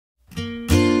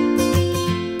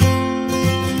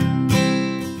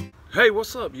Hey,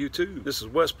 what's up YouTube? This is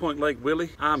West Point Lake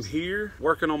Willie. I'm here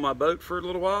working on my boat for a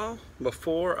little while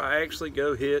before I actually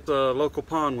go hit the local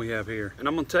pond we have here. And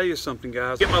I'm gonna tell you something,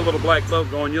 guys. Get my little black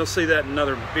boat going. You'll see that in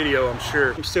another video, I'm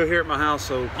sure. I'm still here at my house,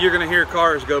 so you're gonna hear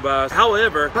cars go by.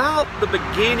 However, about the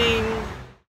beginning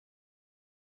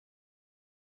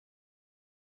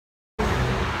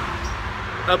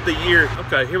of the year,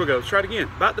 okay, here we go, let's try it again.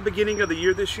 About the beginning of the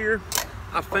year this year,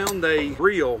 I found a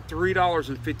reel,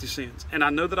 $3.50. And I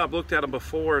know that I've looked at them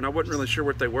before and I wasn't really sure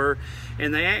what they were.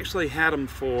 And they actually had them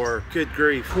for, good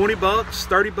grief, 20 bucks,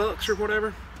 30 bucks or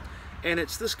whatever. And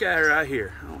it's this guy right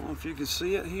here. I don't know if you can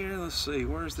see it here. Let's see,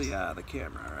 where's the eye of the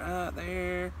camera? Right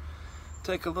there.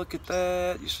 Take a look at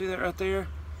that. You see that right there?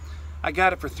 I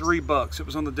got it for 3 bucks. It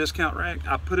was on the discount rack.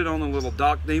 I put it on the little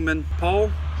Doc Demon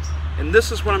pole. And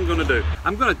this is what I'm gonna do.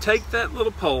 I'm gonna take that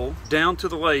little pole down to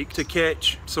the lake to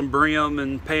catch some brim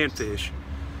and panfish.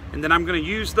 And then I'm gonna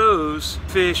use those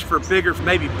fish for bigger,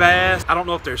 maybe bass. I don't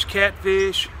know if there's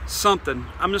catfish, something.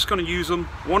 I'm just gonna use them,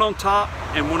 one on top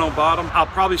and one on bottom. I'll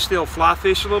probably still fly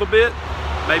fish a little bit.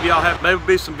 Maybe maybe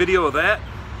be some video of that.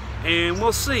 And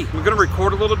we'll see. I'm gonna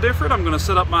record a little different. I'm gonna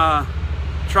set up my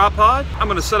tripod.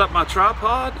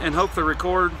 And hopefully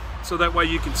record so that way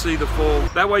you can see the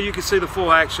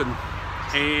full action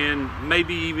and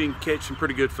maybe even catch some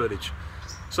pretty good footage.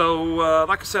 So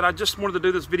like I said, I just wanted to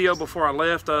do this video before I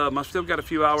left. I've still got a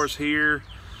few hours here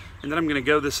and then I'm gonna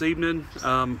go this evening.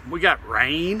 We got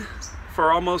rain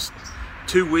for almost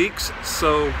 2 weeks,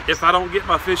 so if I don't get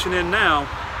my fishing in now,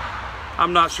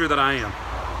 I'm not sure that I am.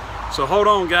 So hold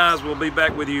on guys, we'll be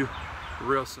back with you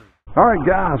real soon. All right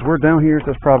guys, we're down here at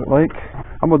this private lake.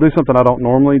 I'm gonna do something I don't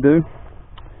normally do.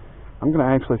 I'm going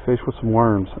to actually fish with some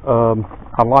worms.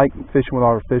 I like fishing with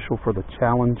artificial for the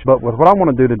challenge, but with what I want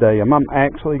to do today, I'm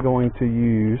actually going to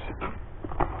use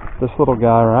this little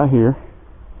guy right here,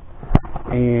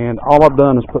 and all I've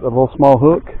done is put a little small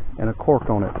hook and a cork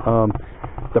on it.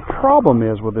 The problem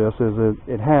is with this is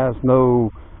it has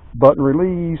no button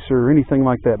release or anything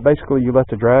like that. Basically, you let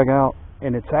the drag out,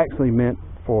 and it's actually meant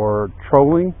for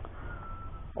trolling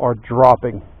or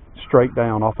dropping straight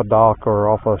down off a dock or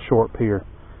off a short pier.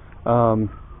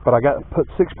 But I put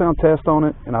 6-pound test on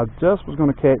it, and I just was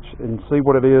going to catch and see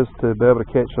what it is to be able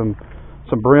to catch some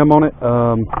brim on it.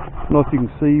 I don't know if you can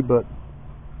see, but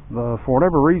for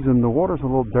whatever reason the water's a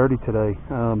little dirty today.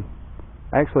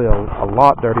 Actually a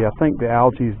lot dirty. I think the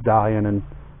algae's dying and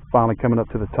finally coming up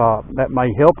to the top. That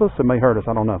may help us, it may hurt us,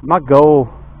 I don't know. My goal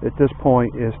at this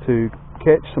point is to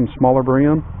catch some smaller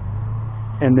brim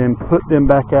and then put them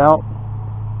back out.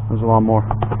 There's a lot more.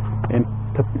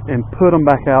 And put them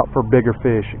back out for bigger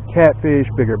fish, catfish,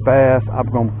 bigger bass. I'm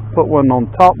going to put one on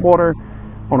top water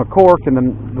on a cork and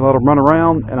then let them run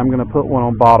around, and I'm going to put one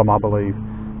on bottom, I believe.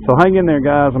 So hang in there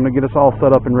guys, I'm going to get us all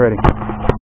set up and ready.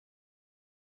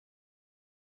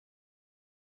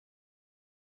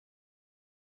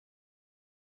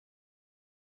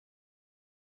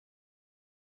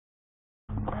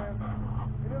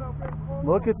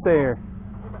 Look at there.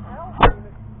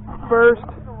 First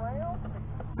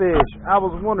fish. I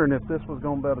was wondering if this was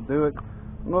going to be able to do it. I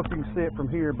don't know if you can see it from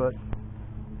here, but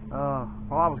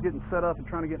while I was getting set up and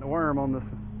trying to get the worm on this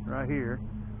right here,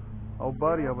 old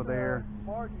buddy over there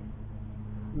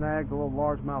snagged a little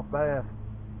largemouth bass,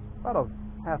 about a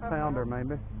half-pounder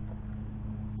maybe.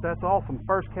 That's awesome.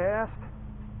 First cast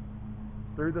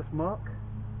through this muck.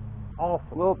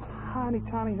 Awesome. Little tiny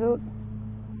hook,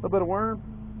 a little bit of worm.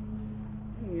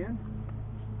 And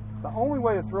the only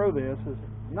way to throw this is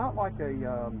not like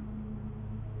a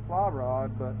fly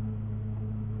rod, but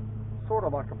sort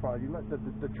of like a fly. You let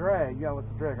the drag, you gotta let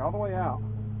the drag all the way out,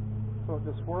 so it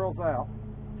just swirls out.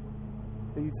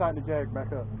 So you tighten the jag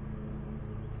back up.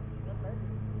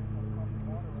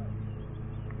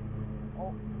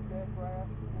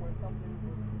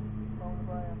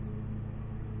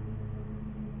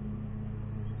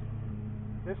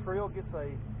 This reel gets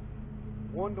a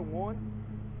 1-to-1.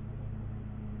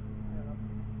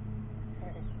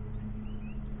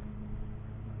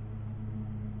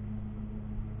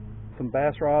 Some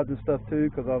bass rods and stuff too,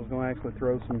 because I was going to actually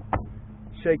throw some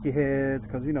shaky heads,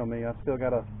 because you know me, I still got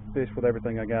to fish with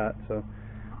everything I got. So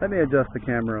let me adjust the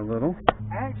camera a little.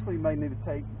 I actually may need to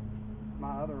take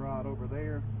my other rod over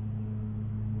there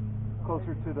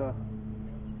closer to the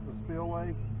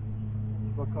spillway,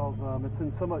 because it's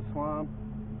in so much slime.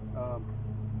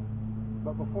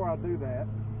 But before I do that,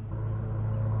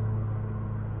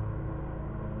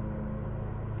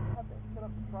 I have to set up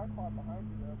the tripod behind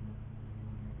you though.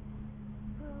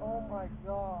 Oh my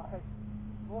gosh,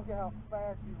 look at how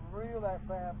fast you reel that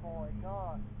bad boy,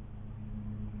 gosh.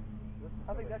 This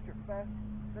I think that's your fast.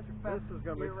 That's your fast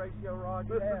gear ratio rod.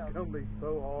 This is gonna be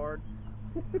so hard.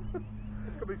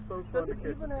 It's gonna be so fun to catch.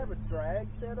 Does it even have a drag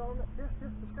set on it? Yes,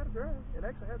 it's got a drag. It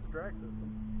actually has a drag system.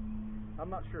 I'm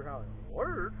not sure how it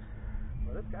works,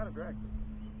 but it's got a drag system.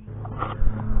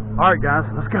 All right, guys,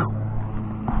 let's go.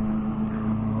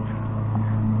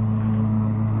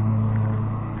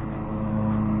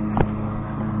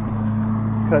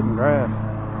 Cutting grass.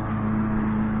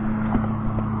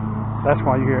 That's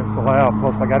why you hear it so loud.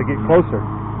 Plus, I got to get closer.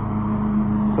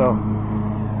 So,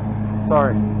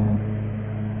 sorry.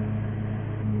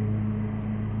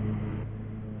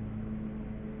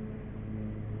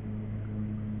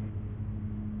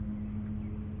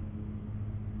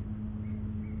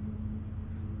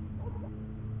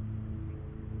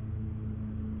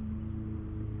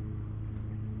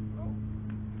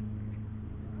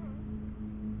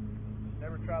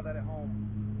 Never try that at home.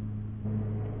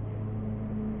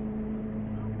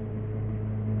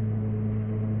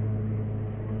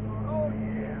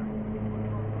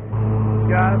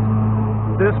 Guys,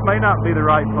 this may not be the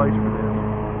right place for this,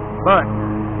 but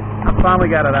I finally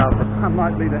got it out. I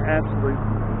might be the absolute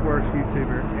worst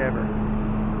YouTuber ever.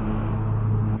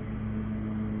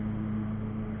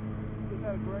 Just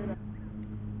had a great idea.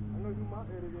 I know who my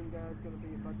editing guy is going to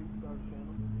be if I do start a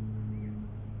channel.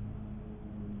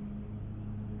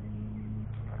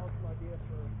 Awesome idea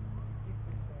for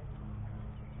YouTube stuff.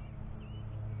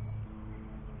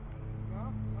 No?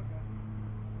 Okay.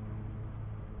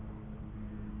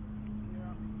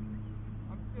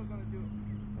 I'm still gonna do it.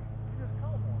 You just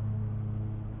caught one.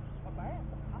 A bass.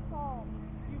 I saw a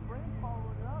few friends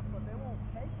following it up, but they won't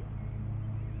take it.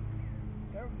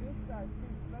 They're good size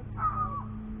too,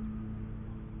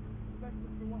 especially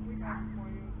for what we have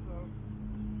planned. So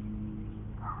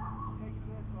taking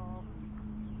this off.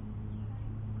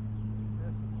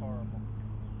 This is horrible.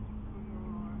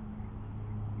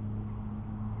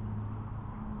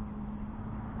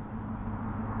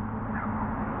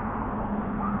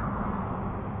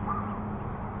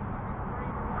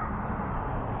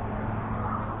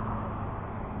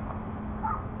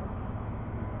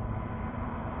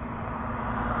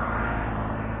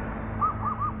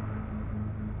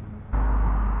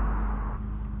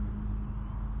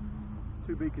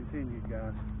 To be continued,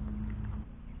 guys.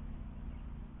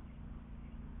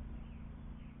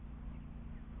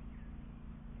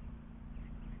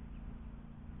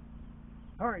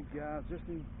 Alright, guys, just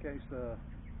in case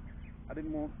I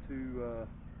didn't want to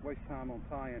waste time on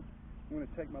tying, I'm going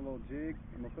to take my little jig,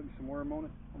 I'm going to put some worm on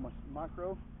it, on my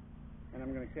micro, and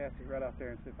I'm going to cast it right out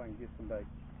there and see if I can get some bait.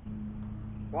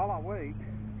 While I wait,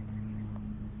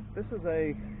 this is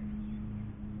a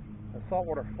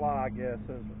saltwater fly, I guess,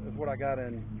 is what I got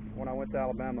in when I went to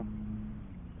Alabama,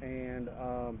 and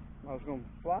I was going to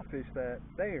fly fish that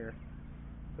there,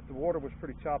 but the water was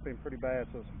pretty choppy and pretty bad,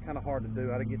 so it's kind of hard to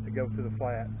do. I didn't get to go to the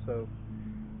flat. So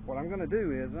what I'm going to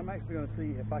do is I'm actually going to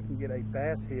see if I can get a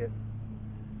bass hit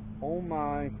on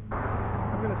my,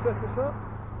 I'm going to set this up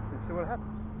and see what happens.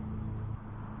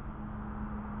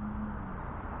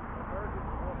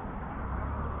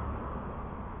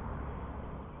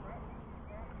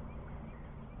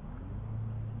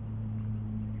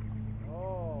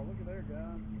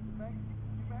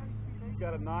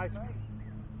 Got a nice,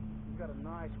 you've got a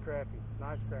nice crappie,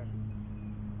 Got it.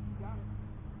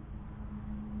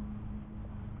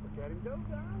 Look at him go,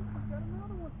 guys. He's got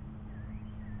another one.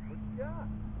 What you got?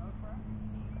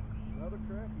 Another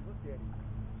crappie. Look at him.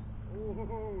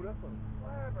 Oh, that's a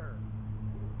slabber.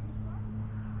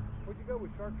 What'd you go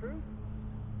with, chartreuse?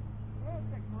 Well,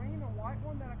 it's that green and white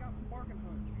one that I got from Bargain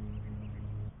Hunt.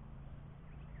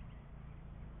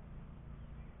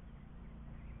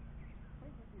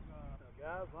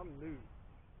 Guys, I'm new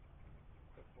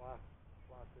to fly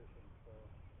fishing, so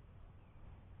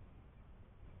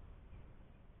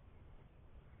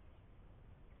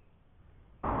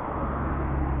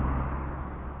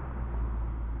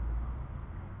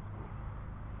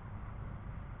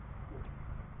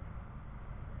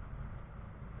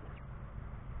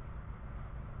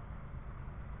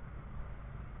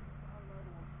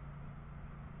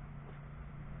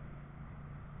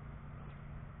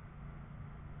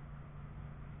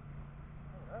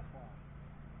that's fine.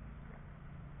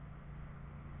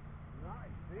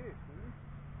 Nice fish, dude.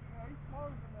 Yeah, he's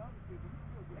smaller than the other two, but he's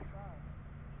still a good size.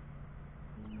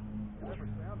 Never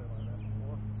sounded like that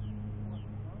before.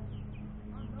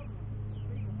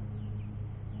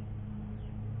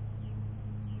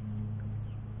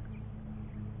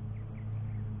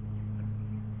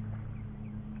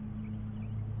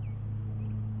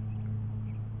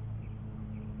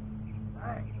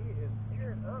 Dang, he is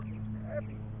tearing up. He's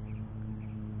happy.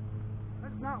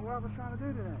 That's not not what I was trying to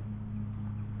do today.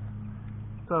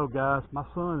 So guys, my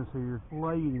son is here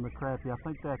laying the crappie. I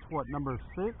think that's what, number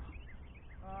 6?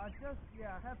 I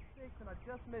have 6 and I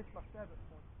just missed my 7th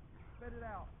one. Spit it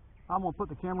out. I'm gonna put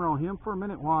the camera on him for a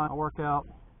minute while I work out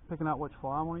picking out which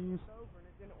fly I want to use. It's over and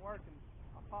it didn't work and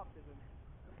I popped it and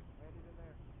landed in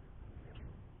there.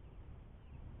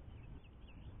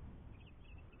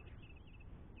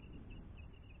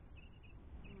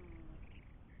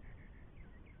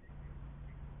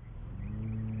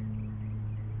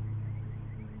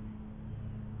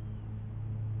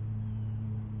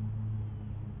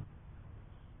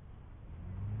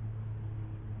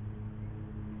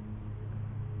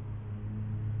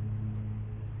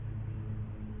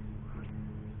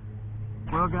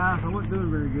 Well guys, I wasn't doing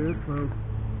very good, so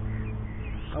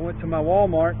I went to my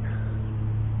Walmart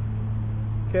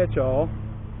catch-all,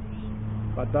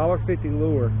 my $1.50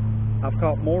 lure. I've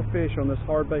caught more fish on this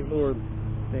hard bait lure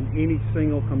than any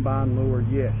single combined lure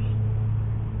yet.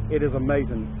 It is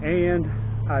amazing, and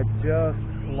I just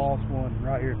lost one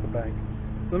right here at the bank.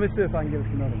 Let me see if I can get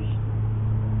some other ones.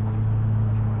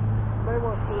 They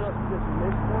want to screw up and just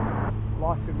missed one.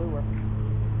 Lost your lure.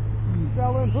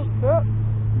 Selling hooked up.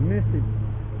 Missed him.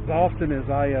 As often as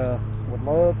I would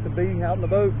love to be out in the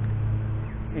boat,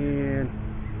 and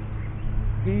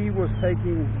he was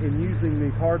taking and using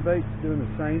these hard baits, doing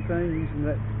the same thing, using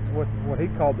that what he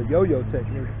called the yo-yo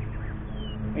technique,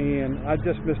 and I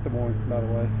just missed him one, by the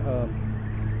way.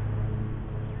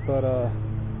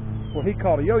 What he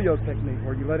called a yo-yo technique,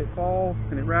 where you let it fall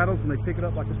and it rattles and they pick it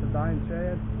up like it's a dying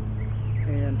shad.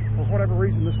 And for whatever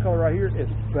reason, this color right here is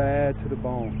bad to the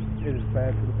bone. It is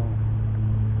bad to the bone.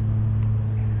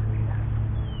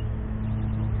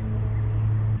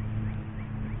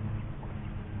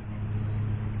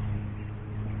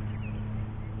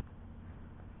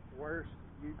 Worst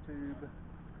YouTube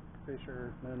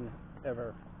fisherman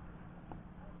ever.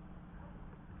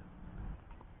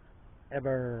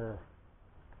 Ever.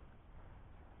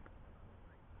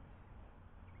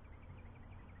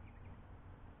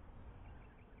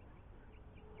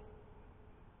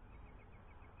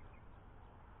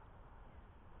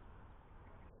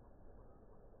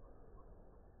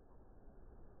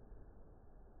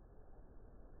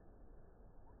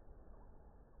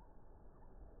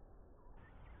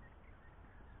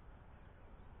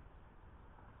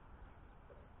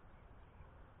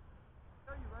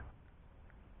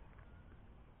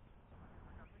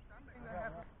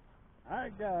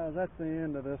 Alright guys, that's the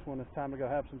end of this one. It's time to go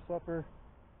have some supper.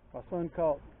 My son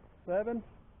caught 7.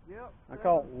 Yep. I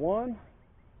caught 1,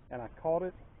 and I caught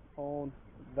it on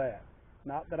that.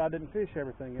 Not that I didn't fish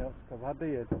everything else, because I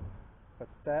did, but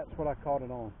that's what I caught it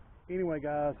on. Anyway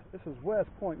guys, this is West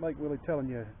Point Lake Willie telling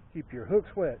you, keep your hooks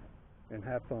wet and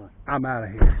have fun. I'm out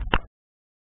of here.